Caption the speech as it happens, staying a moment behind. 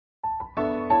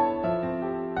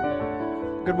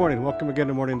Good morning. Welcome again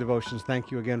to Morning Devotions. Thank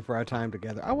you again for our time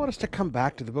together. I want us to come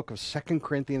back to the book of 2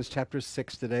 Corinthians chapter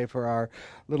 6 today for our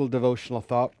little devotional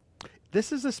thought.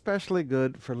 This is especially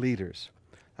good for leaders.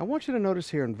 I want you to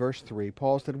notice here in verse 3,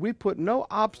 Paul said, "We put no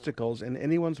obstacles in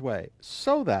anyone's way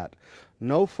so that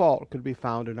no fault could be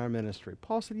found in our ministry."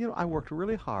 Paul said, I worked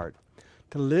really hard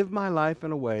to live my life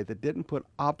in a way that didn't put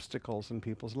obstacles in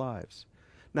people's lives.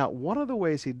 Now, one of the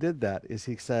ways he did that is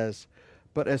he says,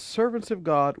 "But as servants of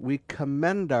God, we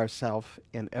commend ourselves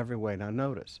in every way." Now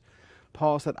notice,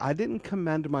 Paul said, I didn't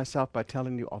commend myself by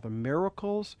telling you all the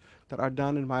miracles that are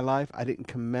done in my life. I didn't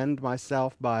commend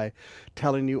myself by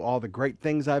telling you all the great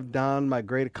things I've done, my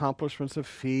great accomplishments of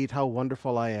feet, how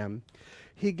wonderful I am.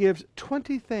 He gives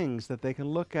 20 things that they can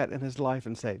look at in his life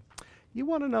and say, you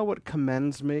want to know what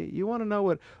commends me? You want to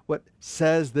know what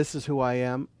says this is who I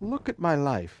am? Look at my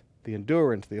life. The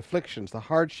endurance, the afflictions, the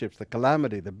hardships, the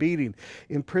calamity, the beating,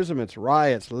 imprisonments,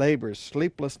 riots, labors,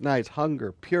 sleepless nights,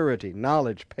 hunger, purity,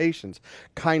 knowledge, patience,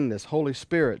 kindness, Holy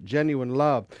Spirit, genuine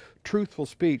love, truthful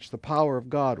speech, the power of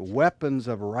God, weapons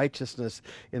of righteousness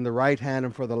in the right hand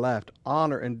and for the left,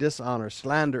 honor and dishonor,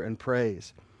 slander and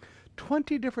praise.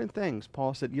 20 different things.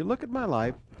 Paul said, you look at my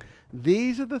life,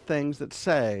 these are the things that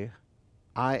say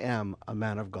I am a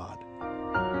man of God.